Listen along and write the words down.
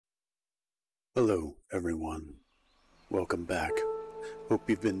Hello, everyone. Welcome back. Hope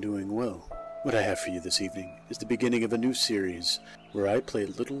you've been doing well. What I have for you this evening is the beginning of a new series where I play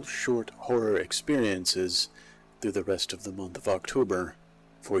little short horror experiences through the rest of the month of October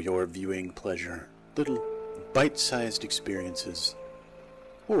for your viewing pleasure. Little bite-sized experiences.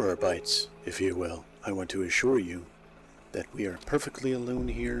 Horror bites, if you will. I want to assure you that we are perfectly alone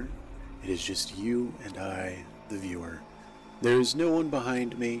here. It is just you and I, the viewer. There is no one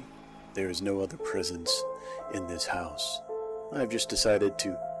behind me. There is no other presence in this house. I've just decided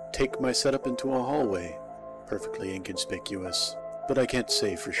to take my setup into a hallway, perfectly inconspicuous, but I can't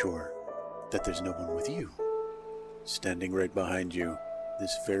say for sure that there's no one with you, standing right behind you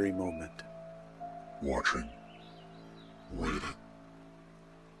this very moment. Watching. Waiting.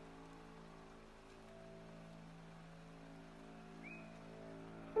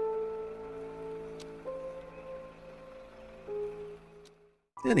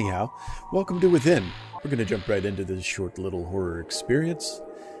 Anyhow, welcome to Within. We're going to jump right into this short little horror experience.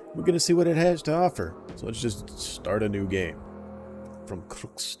 We're going to see what it has to offer. So let's just start a new game. From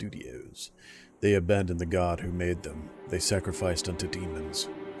Crook Studios. They abandoned the God who made them. They sacrificed unto demons,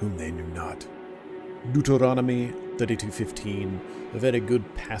 whom they knew not. Deuteronomy 32:15. A very good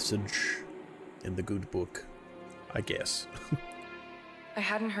passage in the good book, I guess. I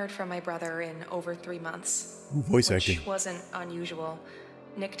hadn't heard from my brother in over 3 months. Ooh, voice acting. Which wasn't unusual.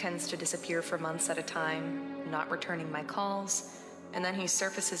 Nick tends to disappear for months at a time, not returning my calls, and then he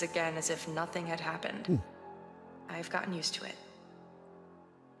surfaces again as if nothing had happened. I've gotten used to it.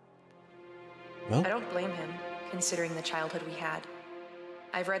 Well, I don't blame him, considering the childhood we had.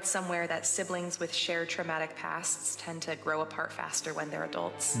 I've read somewhere that siblings with shared traumatic pasts tend to grow apart faster when they're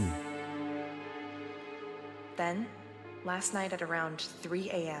adults. Then, last night at around 3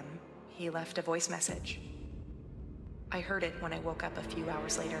 a.m., he left a voice message. I heard it when I woke up a few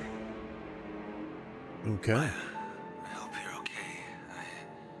hours later. okay. I hope you're okay.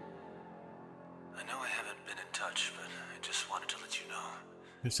 I know I haven't been in touch, but I just wanted to let you know.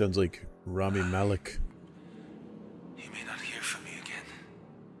 It sounds like Rami Malek. You may not hear from me again.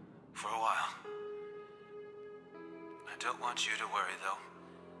 For a while. I don't want you to worry, though.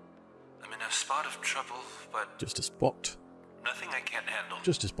 I'm in a spot of trouble, but Just a spot. nothing I can't handle.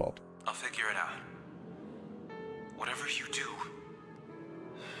 Just a spot. I'll figure it out. Whatever you do,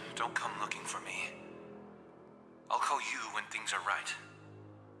 don't come looking for me. I'll call you when things are right.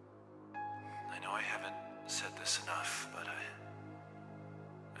 I know I haven't said this enough, but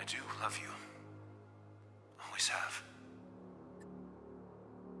I do love you. Always have.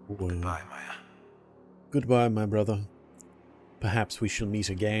 Well, Goodbye, Maya. goodbye, my brother. Perhaps we shall meet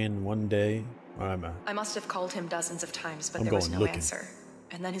again one day. I must have called him dozens of times, but I'm there was going no looking. answer.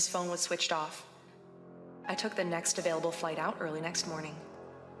 And then his phone was switched off. I took the next available flight out early next morning.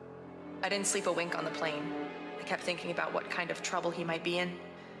 I didn't sleep a wink on the plane. I kept thinking about what kind of trouble he might be in.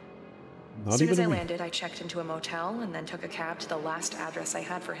 Not As soon even as I a week. landed, I checked into a motel and then took a cab to the last address I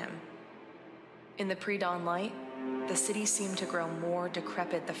had for him. In the pre-dawn light, the city seemed to grow more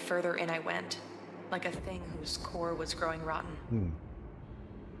decrepit the further in I went, like a thing whose core was growing rotten.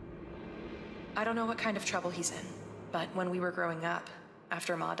 I don't know what kind of trouble he's in, but when we were growing up,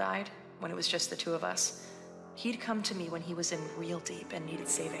 after Ma died, when it was just the two of us, he'd come to me when he was in real deep and needed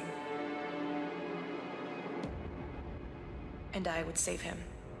saving. And I would save him.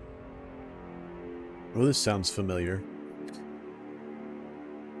 Well, this sounds familiar.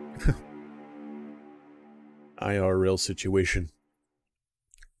 IRL situation.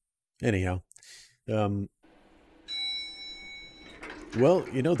 Anyhow. Well,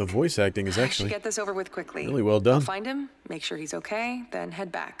 you know, the voice acting is I should actually get this over with quickly. really well I'll done. find him, make sure he's okay, then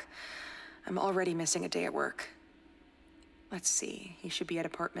head back. I'm already missing a day at work. Let's see, he should be at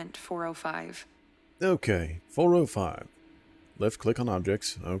apartment 405. Okay, 405. Left click on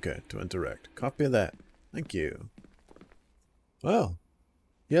objects. Okay, to interact. Copy of that. Thank you. Well,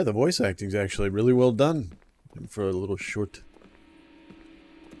 yeah, the voice acting is actually really well done for a little short.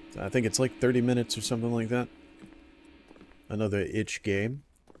 I think it's like 30 minutes or something like that. Another itch game.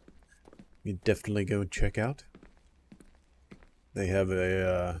 You definitely go and check out. They have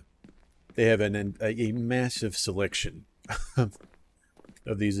a massive selection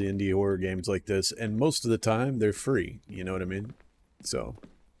of these indie horror games like this, and most of the time they're free. You know what I mean? So,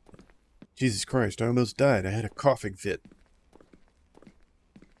 Jesus Christ, I almost died. I had a coughing fit.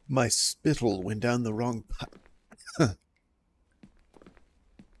 My spittle went down the wrong pipe.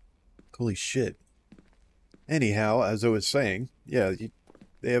 Holy shit. Anyhow, as I was saying, yeah,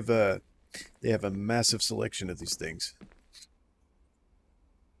 they have a massive selection of these things.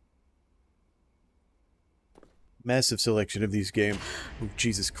 Massive selection of these games. Oh,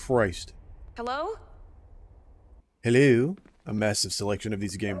 Jesus Christ. Hello? Hello? A massive selection of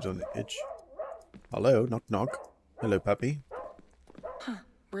these games on the itch. Hello? Knock knock. Hello, puppy. Huh.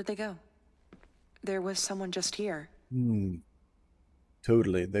 Where'd they go? There was someone just here.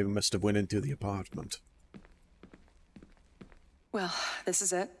 Totally. They must have went into the apartment. Well, this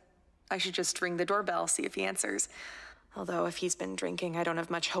is it. I should just ring the doorbell, see if he answers. Although if he's been drinking, I don't have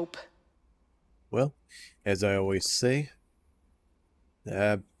much hope. Well, as I always say,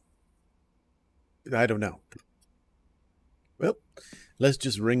 I don't know. Well, let's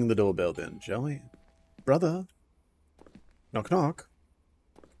just ring the doorbell then, shall we? Brother? Knock knock.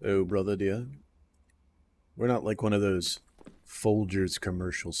 Oh, brother dear. We're not like one of those Folgers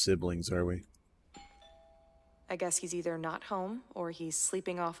commercial siblings, are we? I guess he's either not home, or he's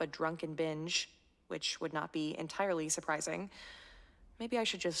sleeping off a drunken binge, which would not be entirely surprising. Maybe I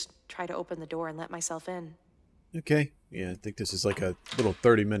should just try to open the door and let myself in. Okay. Yeah, I think this is like a little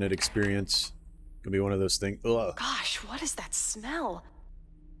 30-minute experience. Gonna be one of those things. Ugh. Gosh, what is that smell?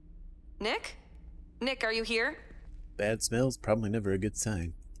 Nick? Nick, are you here? Bad smell's probably never a good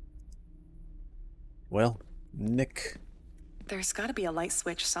sign. Well, Nick. There's gotta be a light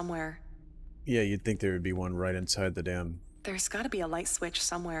switch somewhere. Yeah, you'd think there would be one right inside the damn... There's gotta be a light switch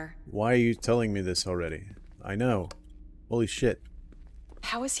somewhere. Why are you telling me this already? I know. Holy shit.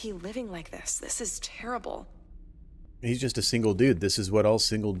 How is he living like this? This is terrible. He's just a single dude. This is what all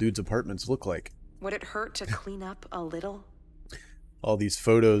single dudes' apartments look like. Would it hurt to clean up a little? All these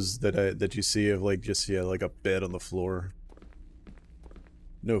photos that you see of like like a bed on the floor.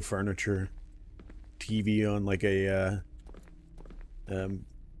 No furniture. TV on like a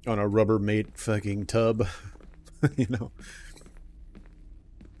on a Rubbermaid fucking tub. You know.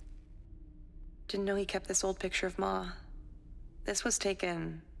 Didn't know he kept this old picture of Ma. This was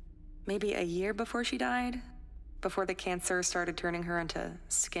taken maybe a year before she died, before the cancer started turning her into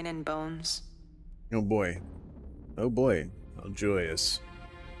skin and bones. Oh boy. Oh boy. How joyous.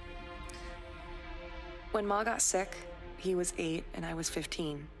 When Ma got sick, he was 8 and I was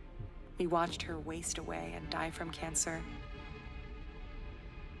 15. We watched her waste away and die from cancer.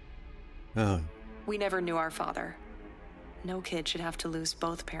 Oh. We never knew our father. No kid should have to lose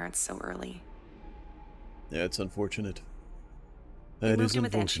both parents so early. Yeah, it's unfortunate. We That moved is in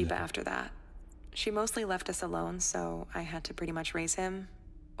with Aunt unfortunate. Sheba after that. She mostly left us alone, so I had to pretty much raise him.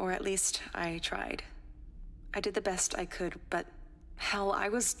 Or at least I tried. I did the best I could, but hell, I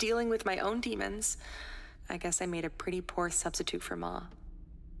was dealing with my own demons. I guess I made a pretty poor substitute for Ma.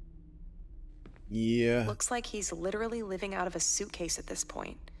 Yeah. Looks like he's literally living out of a suitcase at this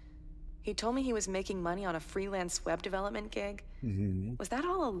point. He told me he was making money on a freelance web development gig. Mm-hmm. Was that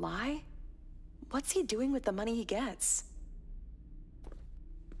all a lie? What's he doing with the money he gets?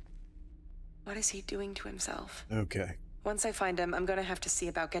 What is he doing to himself? Okay. Once I find him, I'm gonna have to see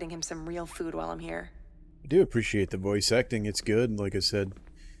about getting him some real food while I'm here. I do appreciate the voice acting. It's good. Like I said,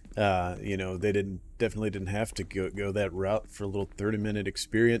 you know, they definitely didn't have to go that route for a little 30-minute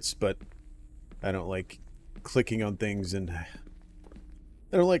experience, but I don't like clicking on things and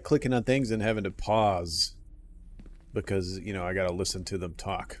having to pause because, you know, I gotta listen to them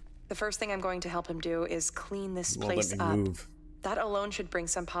talk. The first thing I'm going to help him do is clean this Won't place let me up. move. That alone should bring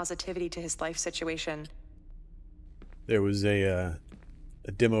some positivity to his life situation. There was a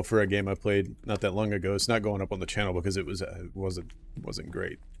demo for a game I played not that long ago. It's not going up on the channel because it wasn't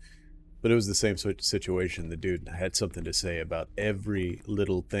great. But it was the same sort of situation. The dude had something to say about every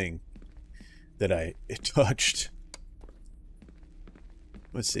little thing that I touched.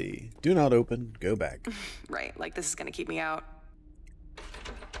 Let's see. Do not open. Go back. Right, like this is gonna keep me out.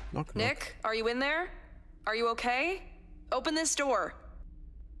 Knock, knock. Nick, are you in there? Are you okay? Open this door.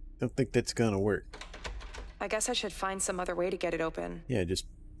 Don't think that's gonna work. I guess I should find some other way to get it open. Yeah, just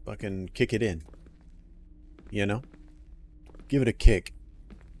fucking kick it in. You know? Give it a kick.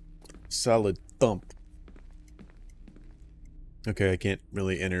 Solid thump. Okay, I can't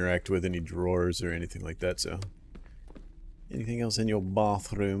really interact with any drawers or anything like that, so... Anything else in your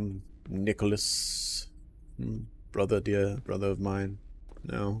bathroom, Nicholas? Brother, dear brother of mine?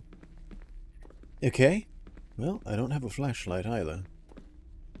 No? Okay. Well, I don't have a flashlight either.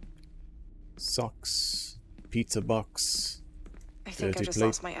 Socks. Pizza box. I think I Dirty just plate.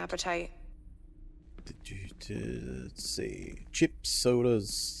 lost my appetite. Let's see. Chips,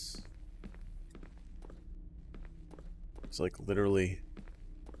 sodas. It's like literally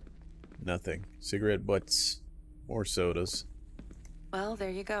nothing. Cigarette butts. More sodas. Well, there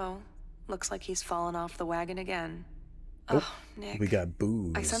you go. Looks like he's fallen off the wagon again. Oh, Oh, Nick. We got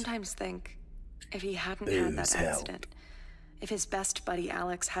booze. I sometimes think if he hadn't had that Booze help. accident, if his best buddy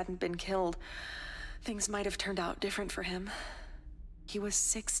Alex hadn't been killed, things might have turned out different for him. He was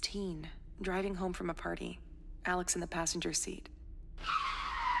 16. driving home from a party. Alex in the passenger seat.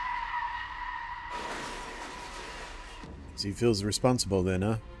 So he feels responsible then,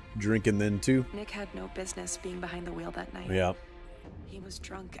 huh? Drinking then too? Nick had no business being behind the wheel that night. Yeah. He was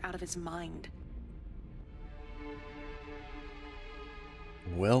drunk out of his mind.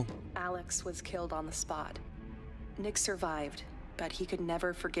 Well, Alex was killed on the spot. Nick survived, but he could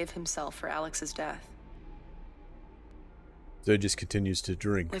never forgive himself for Alex's death. so he just continues to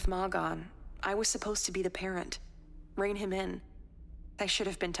drink. With Ma gone, I was supposed to be the parent, rein him in. I should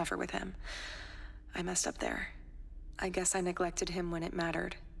have been tougher with him. I messed up there. I guess I neglected him when it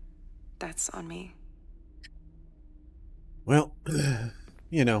mattered. That's on me. Well,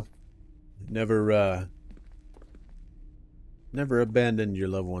 you know, never abandon your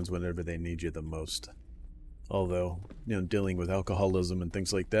loved ones whenever they need you the most. Although, you know, dealing with alcoholism and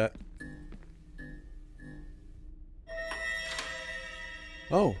things like that.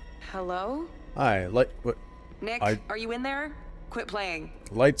 Oh, Hello? hi, what? Nick, are you in there? Quit playing.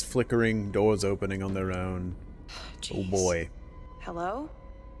 Lights flickering, doors opening on their own. Oh Jeez. boy. Hello?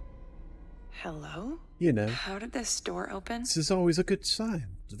 Hello? You know, How did this door open? this is always a good sign.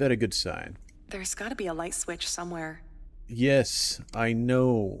 It's a very good sign. There's gotta be a light switch somewhere. Yes, I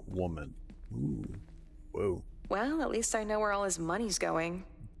know, woman. Ooh. Whoa. Well, at least I know where all his money's going.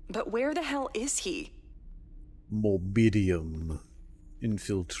 But where the hell is he? Morbidium.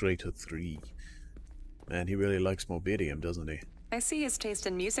 Infiltrator 3. Man, he really likes Morbidium, doesn't he? I see his taste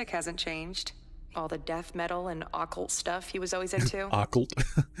in music hasn't changed. All the death metal and occult stuff he was always into. Occult?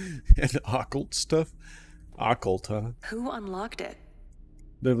 And occult stuff? Occult, huh? Who unlocked it?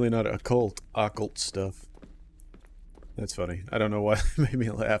 Definitely not occult. Occult stuff. That's funny. I don't know why it made me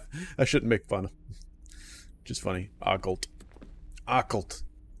laugh. I shouldn't make fun of. Just funny. Occult. Occult.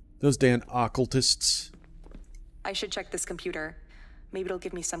 Those damn occultists. I should check this computer. Maybe it'll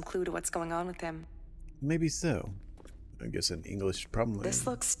give me some clue to what's going on with him. Maybe so. I guess in English probably This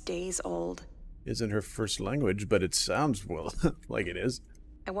looks days old. isn't her first language, but it sounds, well, like it is.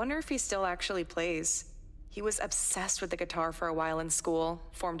 I wonder if he still actually plays. He was obsessed with the guitar for a while in school,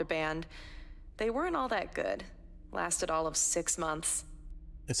 formed a band. They weren't all that good. Lasted all of 6 months.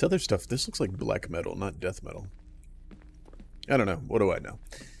 This other stuff, this looks like black metal, not death metal. I don't know. What do I know?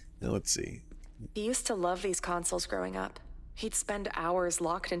 Now, let's see. He used to love these consoles growing up. He'd spend hours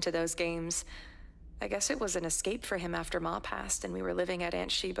locked into those games. I guess it was an escape for him after Ma passed and we were living at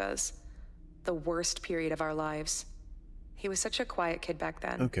Aunt Sheba's. The worst period of our lives. He was such a quiet kid back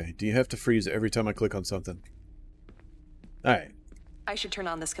then. Okay, do you have to freeze every time I click on something? Alright. I should turn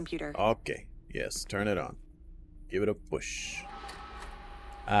on this computer. Okay. Yes, turn it on. Give it a push.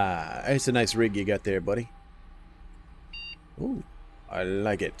 Ah, it's a nice rig you got there, buddy. Ooh, I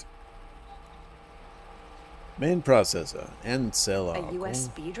like it. Main processor and cell A arc.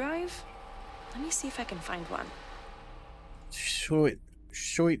 USB drive? Let me see if I can find one. Shortly.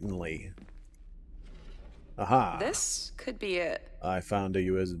 Aha. This could be it. I found a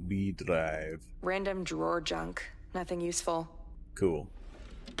USB drive. Random drawer junk. Nothing useful. Cool.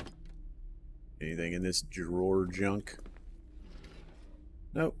 Anything in this drawer junk?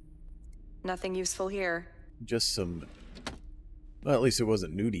 Nope. Nothing useful here. Just some... Well, at least it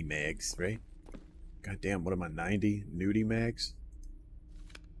wasn't nudie mags, right? God damn, what am I, 90 nudie mags?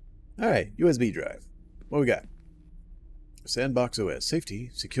 Alright, USB drive. What we got? Sandbox OS. Safety,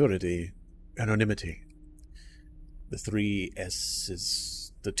 security, anonymity. The 3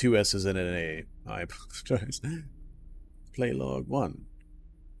 S's... The 2 S's and an A. I apologize. Play log 1.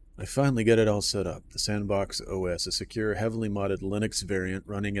 I finally got it all set up. The Sandbox OS, a secure, heavily modded Linux variant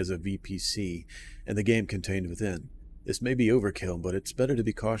running as a VPC, and the game contained within. This may be overkill, but it's better to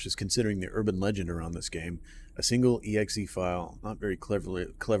be cautious considering the urban legend around this game. A single exe file, not very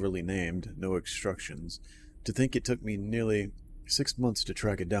cleverly named, no instructions. To think it took me nearly 6 months to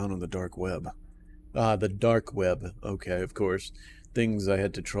track it down on the dark web. Ah, the dark web. Okay, of course. Things I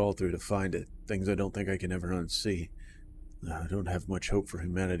had to trawl through to find it. Things I don't think I can ever unsee. I don't have much hope for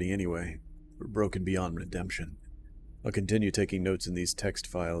humanity anyway. We're broken beyond redemption. I'll continue taking notes in these text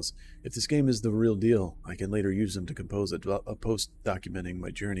files. If this game is the real deal, I can later use them to compose a post documenting my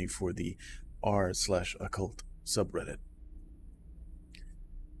journey for the r/occult subreddit.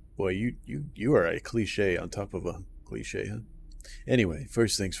 Boy, you are a cliche on top of a cliche, huh? Anyway,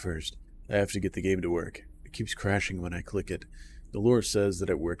 first things first. I have to get the game to work. It keeps crashing when I click it. The lore says that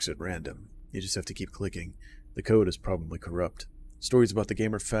it works at random. You just have to keep clicking. The code is probably corrupt. Stories about the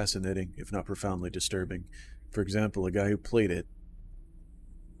game are fascinating, if not profoundly disturbing. For example, a guy who played it...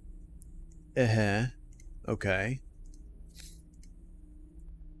 Okay.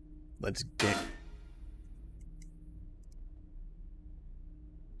 Let's get...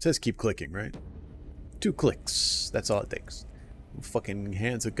 It says keep clicking, right? 2 clicks. That's all it takes. Fucking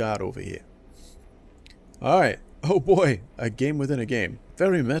hands of God over here. Alright. Oh boy. A game within a game.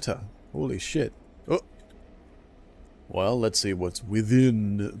 Very meta. Holy shit. Oh. Well, let's see what's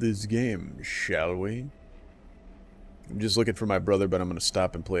within this game, shall we? I'm just looking for my brother, but I'm gonna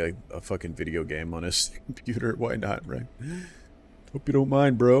stop and play a fucking video game on his computer. Why not, right? Hope you don't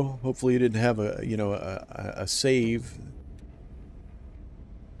mind, bro. Hopefully you didn't have a, you know, a save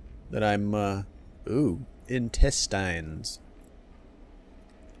that I'm, ooh, intestines.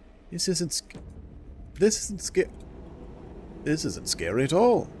 This isn't scary at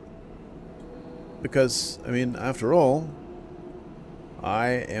all. Because, I mean, after all, I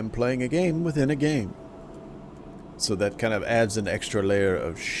am playing a game within a game. So that kind of adds an extra layer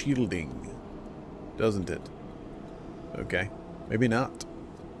of shielding, doesn't it? Okay, maybe not.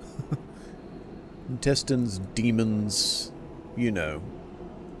 Intestines, demons, you know,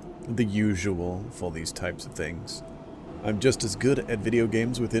 the usual for these types of things. I'm just as good at video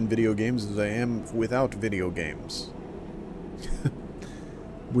games within video games as I am without video games.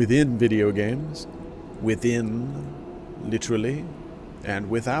 Within video games, within, literally, and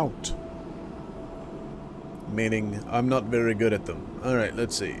without. Meaning, I'm not very good at them. Alright,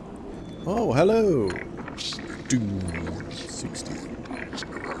 let's see. Oh, hello! Doom 60.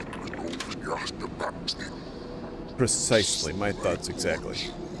 Precisely, my thoughts exactly.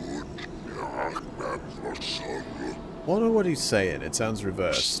 Wonder what he's saying. It sounds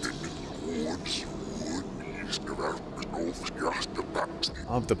reversed.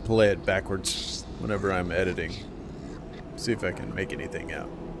 I'll have to play it backwards whenever I'm editing. See if I can make anything out.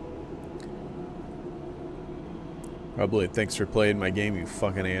 Probably thanks for playing my game, you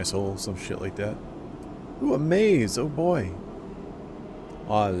fucking asshole. Some shit like that. Ooh, a maze. Oh boy.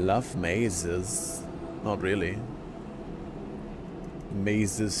 Oh, I love mazes. Not really.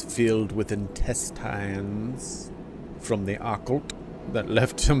 Mazes filled with intestines from the occult that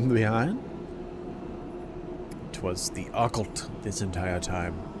left him behind. It was the occult this entire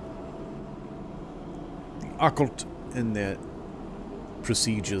time. The occult and their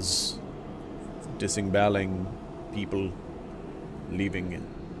procedures, disemboweling people, leaving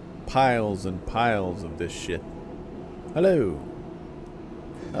piles and piles of this shit. Hello.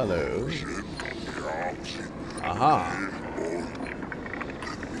 Hello. Aha.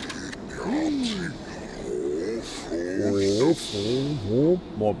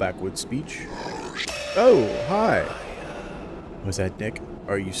 More backward speech. Oh, hi. Was that Nick?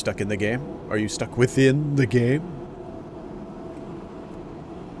 Are you stuck in the game? Are you stuck within the game?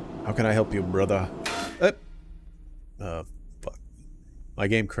 How can I help you, brother? Fuck. My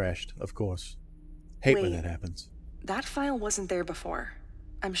game crashed, of course. Hate when that happens. That file wasn't there before.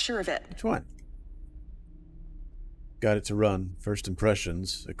 I'm sure of it. Which one? Got it to run. First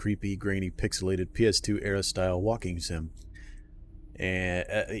Impressions, a creepy, grainy, pixelated PS2 era style walking sim. And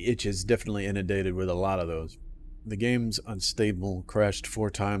Itch is definitely inundated with a lot of those. The game's unstable, crashed 4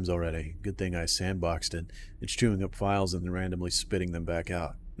 times already. Good thing I sandboxed it. It's chewing up files and then randomly spitting them back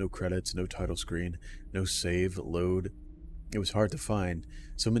out. No credits, no title screen, no save, load. It was hard to find.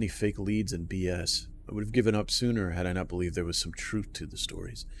 So many fake leads and BS. I would have given up sooner had I not believed there was some truth to the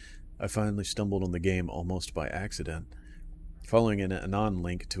stories. I finally stumbled on the game almost by accident. Following an anon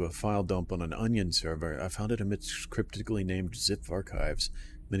link to a file dump on an Onion server, I found it amidst cryptically named zip archives,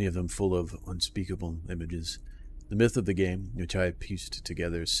 many of them full of unspeakable images. The myth of the game, which I had pieced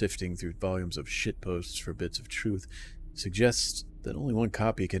together, sifting through volumes of shitposts for bits of truth, suggests that only one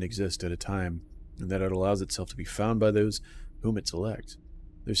copy can exist at a time, and that it allows itself to be found by those whom it selects.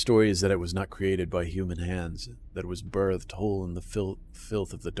 Their story is that it was not created by human hands, that it was birthed whole in the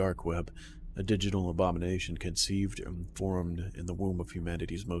filth of the dark web, a digital abomination conceived and formed in the womb of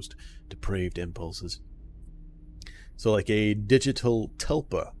humanity's most depraved impulses. So like a digital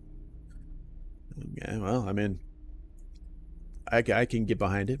tulpa. Yeah, well, I mean, I can get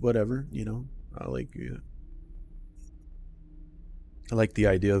behind it, whatever, you know. I like the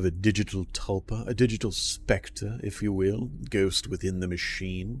idea of a digital tulpa, a digital spectre, if you will, ghost within the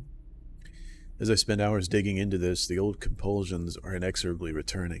machine. As I spend hours digging into this, the old compulsions are inexorably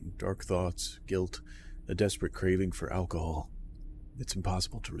returning. Dark thoughts, guilt, a desperate craving for alcohol. It's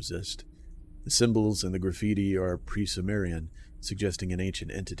impossible to resist. The symbols and the graffiti are pre-Sumerian, suggesting an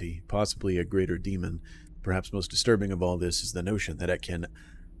ancient entity, possibly a greater demon. Perhaps most disturbing of all this is the notion that it can...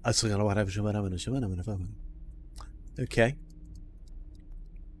 Okay.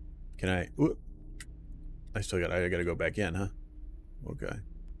 Can I... Whoop. I gotta go back in, huh? Okay.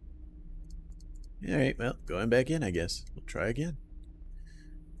 Alright, well, going back in, I guess. We'll try again.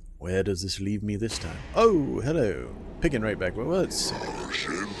 Where does this leave me this time? Oh, hello. Picking right back where it was.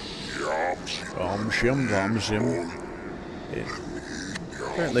 Shim, shim.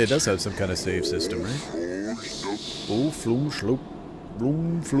 Apparently it does have some kind of save system, right? Oh, floom, shloop.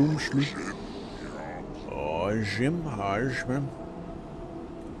 Bloom, floom, shloop. Oh, shim, shim.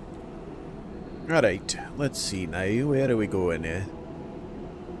 Alright, let's see now. Where are we going here?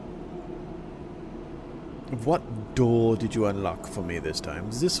 What door did you unlock for me this time?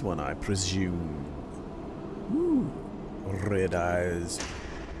 This one, I presume. Ooh, red eyes.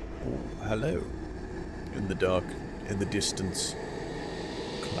 Oh, hello. In the dark, in the distance.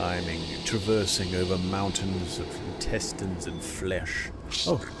 Climbing, traversing over mountains of intestines and flesh.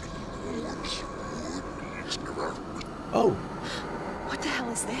 Oh. Oh. What the hell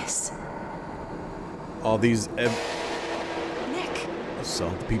is this? All these... Nick! I saw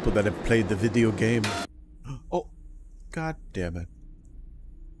the people that have played the video game. Oh. God damn it.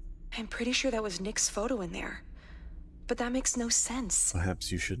 I'm pretty sure that was Nick's photo in there. But that makes no sense.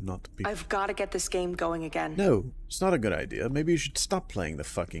 Perhaps you should not be... I've got to get this game going again. No, it's not a good idea. Maybe you should stop playing the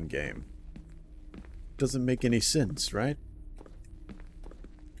fucking game. Doesn't make any sense, right?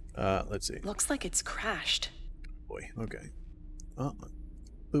 Let's see. Looks like it's crashed. Boy, okay.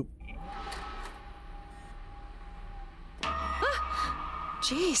 Boop.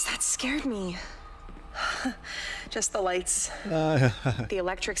 Jeez, that scared me. Just the lights. The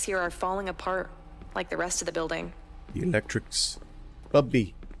electrics here are falling apart, like the rest of the building. The electrics.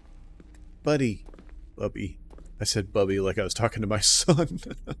 Bubby. Buddy. Bubby. I said Bubby like I was talking to my son.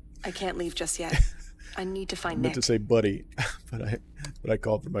 I can't leave just yet. I need to find I meant Nick. to say Buddy, but I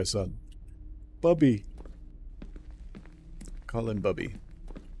called for my son. Bubby. Call him Bubby.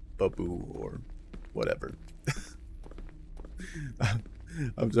 Babu or whatever.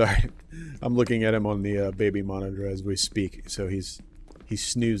 I'm sorry. I'm looking at him on the baby monitor as we speak, so he's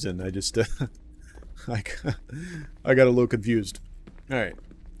snoozing. I just I got a little confused. All right,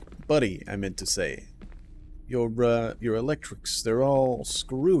 Buddy. I meant to say, your electrics, they're all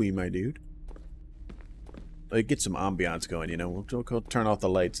screwy, my dude. Like, get some ambiance going, you know. We'll go turn off the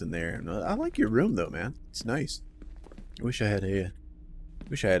lights in there. I like your room though, man. It's nice. I wish I had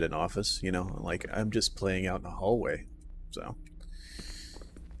an office, you know. Like, I'm just playing out in the hallway, so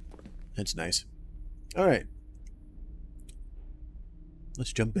that's nice. All right,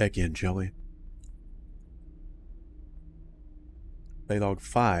 let's jump back in, shall we? Log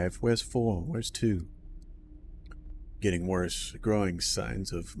 5. Where's 4? Where's 2? Getting worse. Growing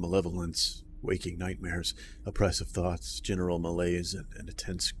signs of malevolence. Waking nightmares. Oppressive thoughts. General malaise. And a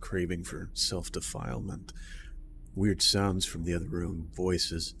tense craving for self-defilement. Weird sounds from the other room.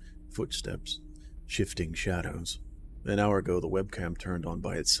 Voices. Footsteps. Shifting shadows. An hour ago, the webcam turned on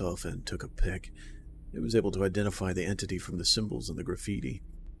by itself and took a pic. It was able to identify the entity from the symbols in the graffiti.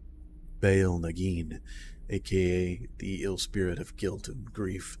 Baal Nagin, a.k.a. the ill spirit of guilt and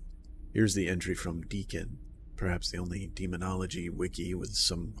grief. Here's the entry from Deacon, perhaps the only demonology wiki with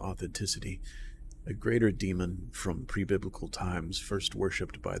some authenticity. A greater demon from pre-biblical times, first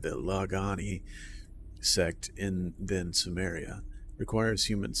worshipped by the Lagani sect in then Samaria, requires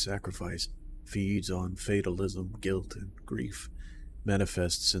human sacrifice, feeds on fatalism, guilt, and grief,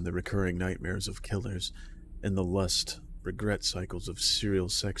 manifests in the recurring nightmares of killers, in the lust, regret cycles of serial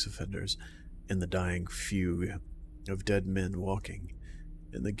sex offenders, in the dying fugue of dead men walking,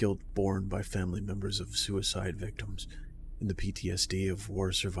 in the guilt borne by family members of suicide victims, in the PTSD of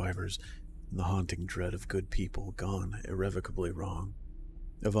war survivors, in the haunting dread of good people gone irrevocably wrong.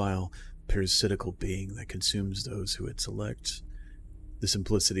 A vile, parasitical being that consumes those who it selects. The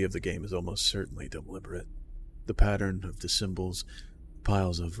simplicity of the game is almost certainly deliberate. The pattern of the symbols,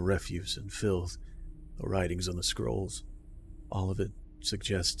 piles of refuse and filth, the writings on the scrolls, all of it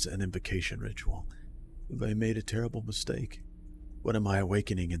suggests an invocation ritual. Have I made a terrible mistake? What am I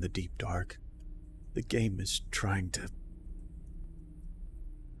awakening in the deep dark? The game is trying to...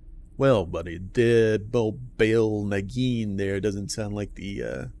 Well, buddy, dead Baal Nagin there doesn't sound like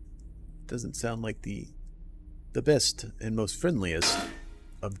the best and most friendliest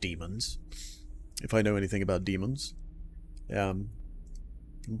of demons, if I know anything about demons.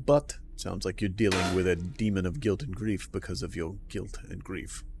 But sounds like you're dealing with a demon of guilt and grief because of your guilt and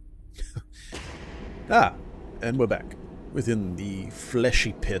grief. And we're back within the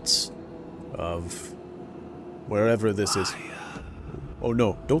fleshy pits of wherever this is. Oh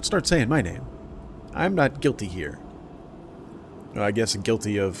no, don't start saying my name. I'm not guilty here. I guess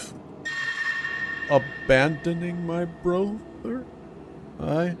guilty of abandoning my brother?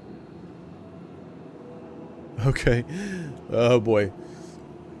 Okay. Oh boy.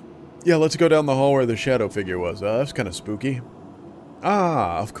 Yeah, let's go down the hall where the shadow figure was. That's kind of spooky.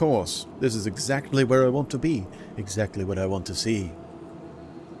 Ah, of course. This is exactly where I want to be. Exactly what I want to see.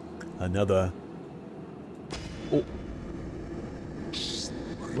 Another... Oh.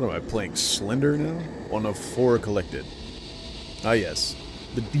 What am I playing? Slender now? 1 of 4 collected. Ah yes,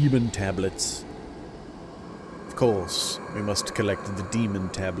 the demon tablets. Of course, we must collect the demon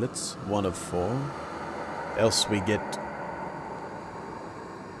tablets, 1 of 4. Else we get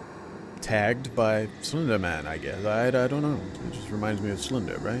tagged by Slender Man, I guess. I don't know. It just reminds me of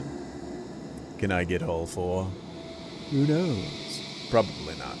Slender, right? Can I get all 4? Who knows?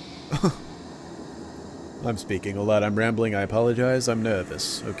 Probably not. I'm speaking a lot. I'm rambling. I apologize. I'm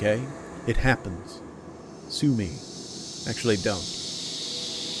nervous, okay? It happens. Sue me. Actually, don't.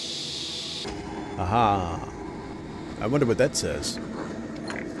 Aha. I wonder what that says.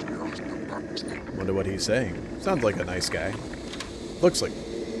 Wonder what he's saying. Sounds like a nice guy. Looks like...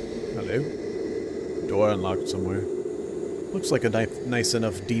 Hello? Door unlocked somewhere. Looks like a nice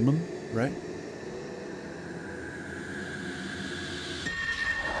enough demon, right?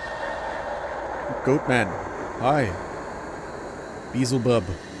 Goatman. Hi. Beelzebub.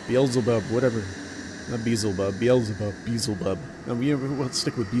 Beelzebub, whatever. Not Beelzebub. Beelzebub. Beelzebub. No, we'll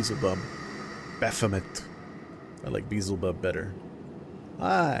stick with Beelzebub. Baphomet. I like Beelzebub better.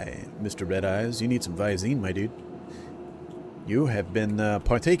 Hi, Mr. Red Eyes. You need some Visine, my dude. You have been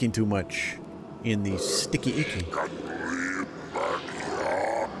partaking too much in the sticky icky.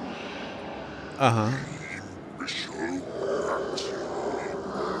 Uh-huh.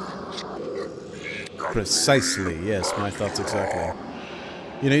 Precisely, yes, my thoughts exactly.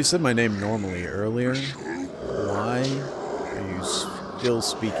 You know, you said my name normally earlier. Why are you still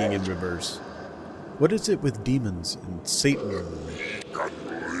speaking in reverse? What is it with demons and Satan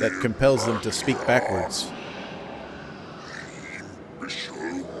that compels them to speak backwards?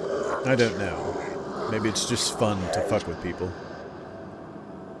 I don't know. Maybe it's just fun to fuck with people.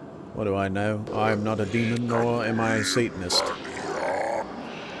 What do I know? I'm not a demon, nor am I a Satanist.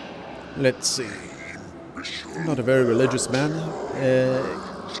 Let's see. I'm not a very religious man,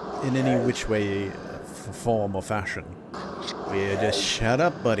 in any which way, form or fashion. Yeah, just shut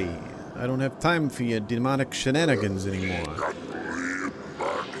up, buddy. I don't have time for your demonic shenanigans anymore.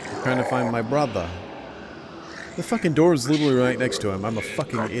 I'm trying to find my brother. The fucking door is literally right next to him. I'm a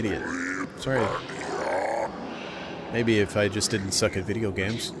fucking idiot. Sorry. Maybe if I just didn't suck at video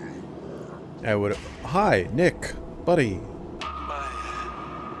games, I would. Hi, Nick, buddy.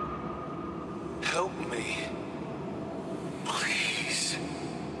 Help me. Please.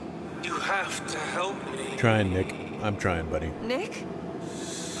 You have to help me. Trying, Nick. I'm trying, buddy. Nick?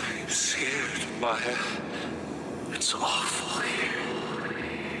 I'm scared, Maya. It's awful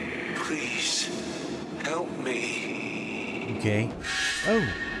here. Please, help me. Okay. Oh.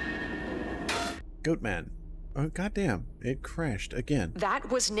 Goatman. Oh, goddamn. It crashed again. That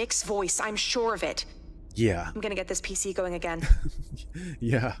was Nick's voice, I'm sure of it. Yeah. I'm gonna get this PC going again.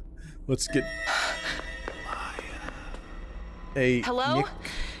 Yeah. Let's get... Hey, Hello? Nick.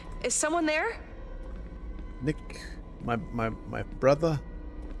 Is someone there? Nick, my brother?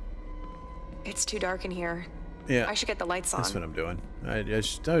 It's too dark in here. Yeah. I should get the lights on. That's what I'm doing. I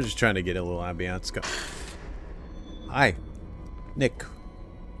was just trying to get a little ambiance going. Hi. Nick.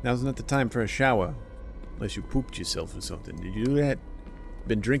 Now's not the time for a shower. Unless you pooped yourself or something. Did you do that?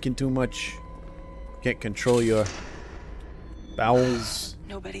 Been drinking too much? Can't control your bowels?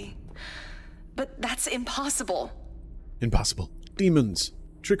 Nobody. But that's impossible. Impossible. Demons.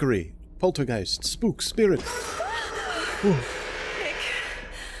 Trickery. Poltergeist. Spook. Spirit. Nick.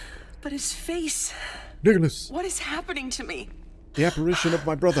 But his face. Nicholas. What is happening to me? The apparition of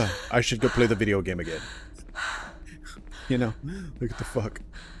my brother. I should go play the video game again. You know, look at the fuck.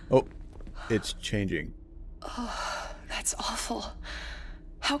 Oh, it's changing. Oh, that's awful.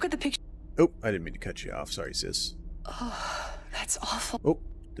 How could the picture... Oh, I didn't mean to cut you off. Sorry, sis. Oh, that's awful. Oh,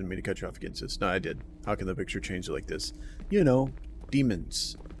 didn't mean to cut you off again, sis. No, I did. How can the picture change like this? You know,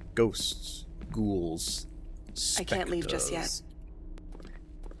 demons, ghosts, ghouls, specters. I can't leave just yet.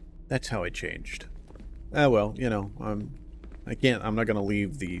 That's how it changed. Ah, well, you know, I'm not gonna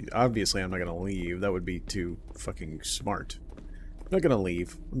leave obviously I'm not gonna leave. That would be too fucking smart. I'm not gonna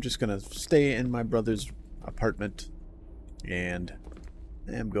leave. I'm just gonna stay in my brother's apartment, and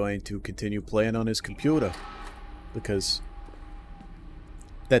I'm going to continue playing on his computer, because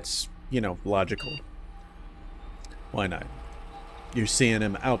that's, you know, logical. Why not? You're seeing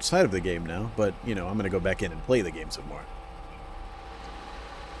him outside of the game now, but, you know, I'm gonna go back in and play the game some more.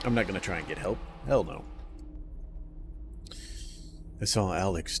 I'm not gonna try and get help. Hell no. I saw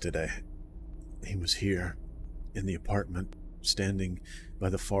Alex today. He was here, in the apartment, standing by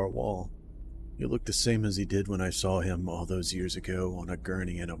the far wall. He looked the same as he did when I saw him all those years ago on a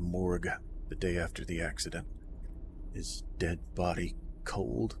gurney in a morgue the day after the accident. His dead body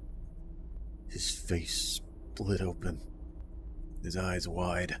cold, His face split open, his eyes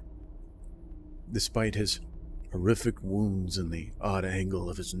wide. Despite his horrific wounds and the odd angle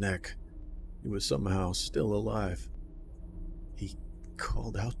of his neck, he was somehow still alive. He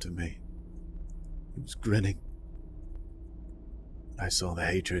called out to me. He was grinning. I saw the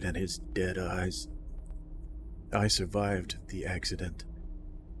hatred in his dead eyes. I survived the accident,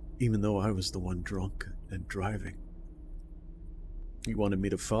 even though I was the one drunk and driving. He wanted me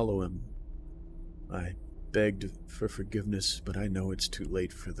to follow him. I begged for forgiveness, but I know it's too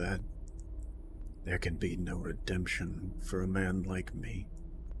late for that. There can be no redemption for a man like me.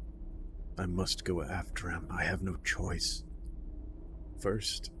 I must go after him. I have no choice.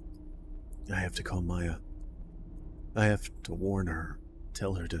 First, I have to call Maya. I have to warn her,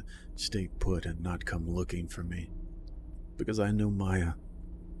 tell her to stay put and not come looking for me. Because I know Maya.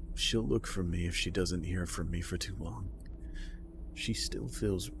 She'll look for me if she doesn't hear from me for too long. She still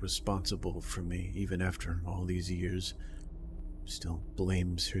feels responsible for me, even after all these years. Still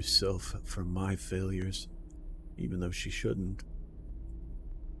blames herself for my failures, even though she shouldn't.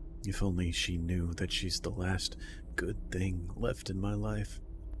 If only she knew that she's the last good thing left in my life.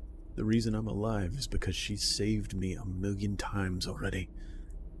 The reason I'm alive is because she saved me 1,000,000 times already.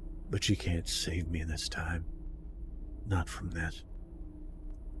 But she can't save me this time. Not from that.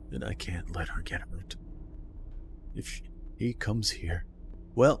 And I can't let her get hurt. If he comes here,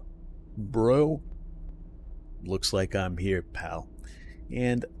 well, bro, looks like I'm here, pal.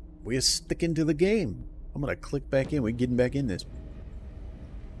 And we're sticking to the game. I'm gonna click back in. We're getting back in this.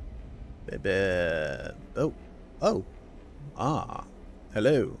 Hello.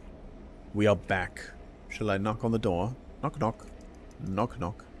 We are back. Shall I knock on the door? Knock, knock. Knock,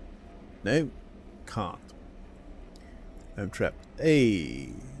 knock. No, can't. I'm trapped.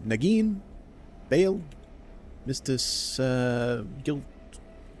 Hey, Nagin? Bale? Mr. Guilt,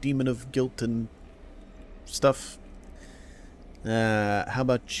 Demon of Guilt and stuff. How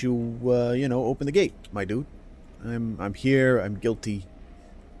about you, open the gate, my dude? I'm here, I'm guilty.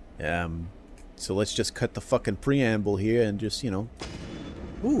 So let's just cut the fucking preamble here and just,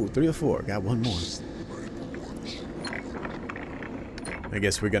 Ooh, 3 or 4. Got one more. I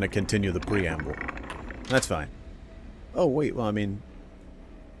guess we're gonna continue the preamble. That's fine. Oh, wait, well, I mean,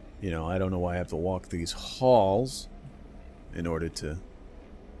 I don't know why I have to walk these halls in order to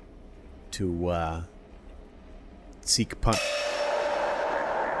seek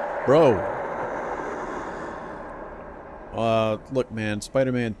Bro! Look, man,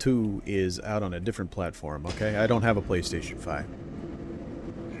 Spider-Man 2 is out on a different platform, okay? I don't have a PlayStation 5.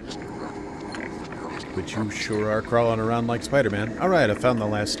 But you sure are crawling around like Spider-Man. Alright, I found the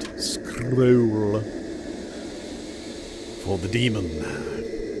last scroll for the demon.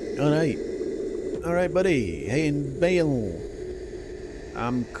 Alright. Alright, buddy. Hey, and Bale.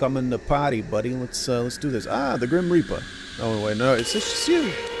 I'm coming to party, buddy. Let's do this. Ah, the Grim Reaper. Oh, wait, no, it's just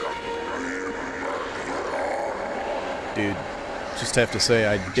you. Dude, just have to say,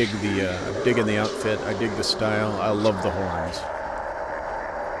 I'm digging the outfit. I dig the style. I love the horns.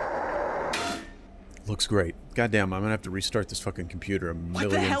 Looks great. Goddamn, I'm gonna have to restart this fucking computer a million. What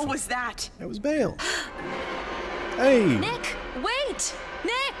the hell was that? That was Bale. Hey! Nick! Wait!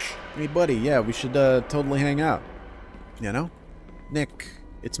 Nick! Hey, buddy, yeah, we should totally hang out. You know? Nick,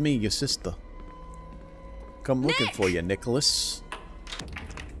 it's me, your sister. Come looking for you, Nicholas.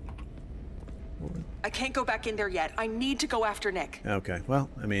 I can't go back in there yet. I need to go after Nick. Okay, well,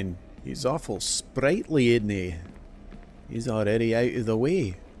 I mean, he's awful sprightly, isn't he? He's already out of the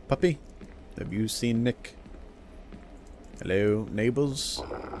way. Puppy, have you seen Nick? Hello, neighbors?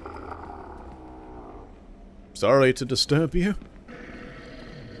 Sorry to disturb you.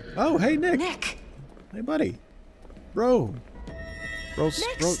 Oh, hey, Nick. Nick! Hey, buddy. Bro. Nick,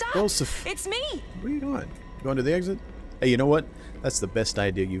 stop! Joseph. It's me! Where are you going? You going to the exit? Hey, you know what? That's the best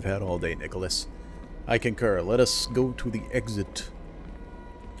idea you've had all day, Nicholas. I concur. Let us go to the exit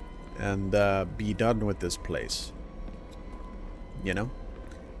and be done with this place. You know?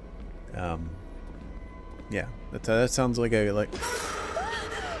 Yeah. That sounds like a What the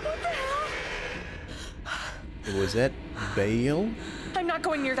hell? Was that Bale? I'm not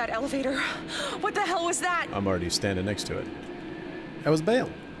going near that elevator. What the hell was that? I'm already standing next to it. That was Bale.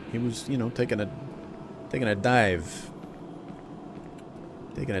 He was, taking a dive.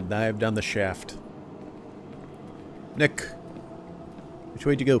 Taking a dive down the shaft. Nick, which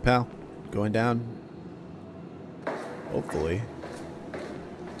way'd you go, pal? Going down? Hopefully.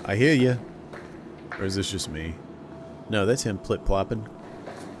 I hear you. Or is this just me? No, that's him plip-plopping.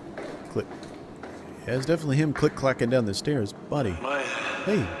 Click. Yeah, it's definitely him click-clacking down the stairs. Buddy. Maya.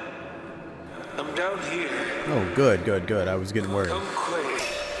 Hey. I'm down here. Oh, good. I was getting worried. Come quick.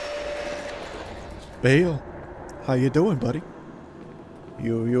 Bale, how you doing, buddy?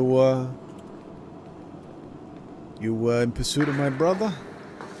 You in pursuit of my brother?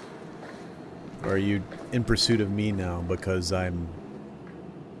 Or are you in pursuit of me now because I'm,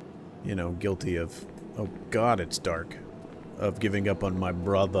 you know, guilty of, oh god, it's dark, of giving up on my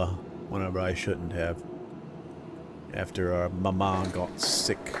brother whenever I shouldn't have, after our mama got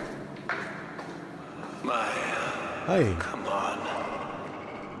sick. Maya. Hey. Come on.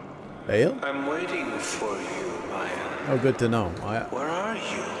 Bale? I'm waiting for you, Maya. Oh, good to know. Where are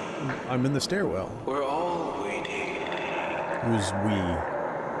you? I'm in the stairwell. We're all waiting. Who's we?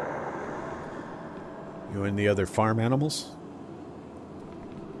 You and the other farm animals?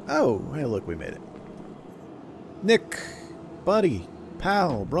 Oh, hey look, we made it. Nick, buddy,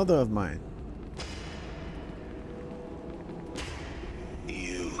 pal, brother of mine.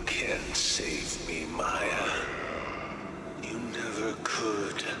 You can't save me, Maya. You never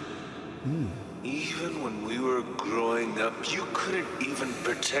could. Even when we were growing up, you couldn't even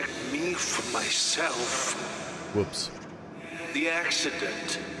protect me from myself. Whoops. The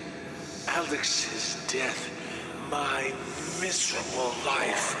accident, Alex's death, my miserable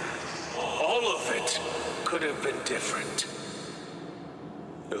life, all of it could have been different.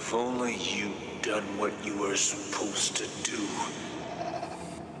 If only you'd done what you were supposed to do.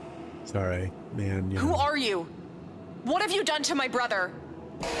 Sorry, man. You Who know. are you? What have you done to my brother?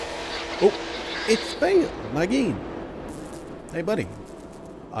 Oh, it's Bale, Nagin. Hey, buddy.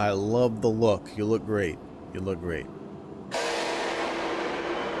 I love the look. You look great. You look great.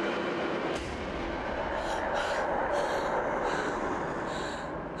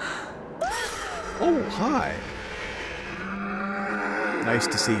 Oh, hi. Nice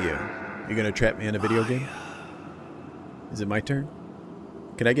to see you. You gonna trap me in a video game? Is it my turn?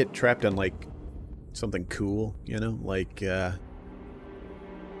 Can I get trapped on, like, something cool, you know? Like,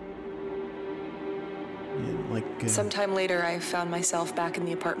 Sometime later, I found myself back in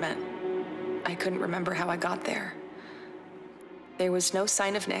the apartment. I couldn't remember how I got there. There was no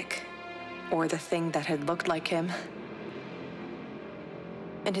sign of Nick, or the thing that had looked like him.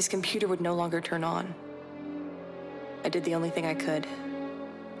 And his computer would no longer turn on. I did the only thing I could.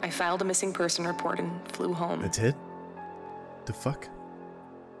 I filed a missing person report and flew home. That's it? The fuck?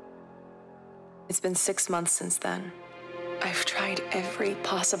 It's been 6 months since then. I've tried every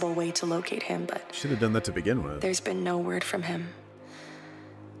possible way to locate him, but Should have done that to begin with. there's been no word from him.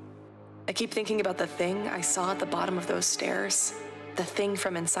 I keep thinking about the thing I saw at the bottom of those stairs. The thing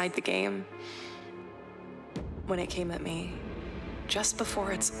from inside the game. When it came at me, just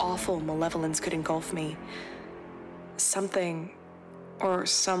before its awful malevolence could engulf me, something, or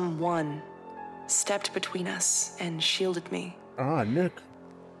someone, stepped between us and shielded me. Ah, Nick.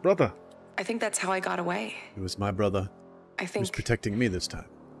 Brother. I think that's how I got away. It was my brother I who was think protecting me this time.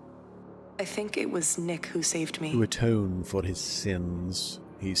 it was Nick who saved To me. atone for his sins,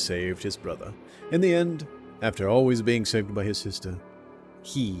 he saved his brother. In the end, after always being saved by his sister,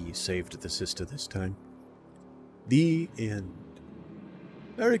 he saved the sister this time. The end.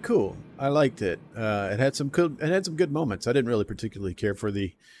 Very cool. I liked it. It had some good moments. I didn't really particularly care for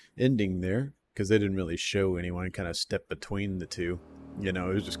the ending there because they didn't really show anyone kind of step between the two. You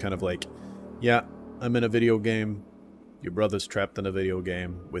know, it was just kind of like, yeah, I'm in a video game. Your brother's trapped in a video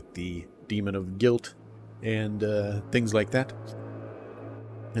game with the demon of guilt and things like that.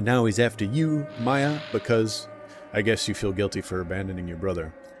 And now he's after you, Maya, because I guess you feel guilty for abandoning your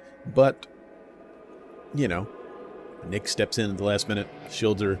brother. But, you know, Nick steps in at the last minute,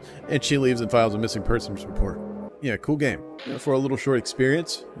 shields her, and she leaves and files a missing persons report. Yeah, cool game. For a little short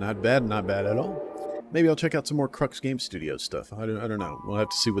experience, not bad at all. Maybe I'll check out some more Crux Game Studios stuff. I don't know. We'll have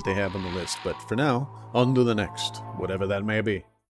to see what they have on the list. But for now, on to the next, whatever that may be.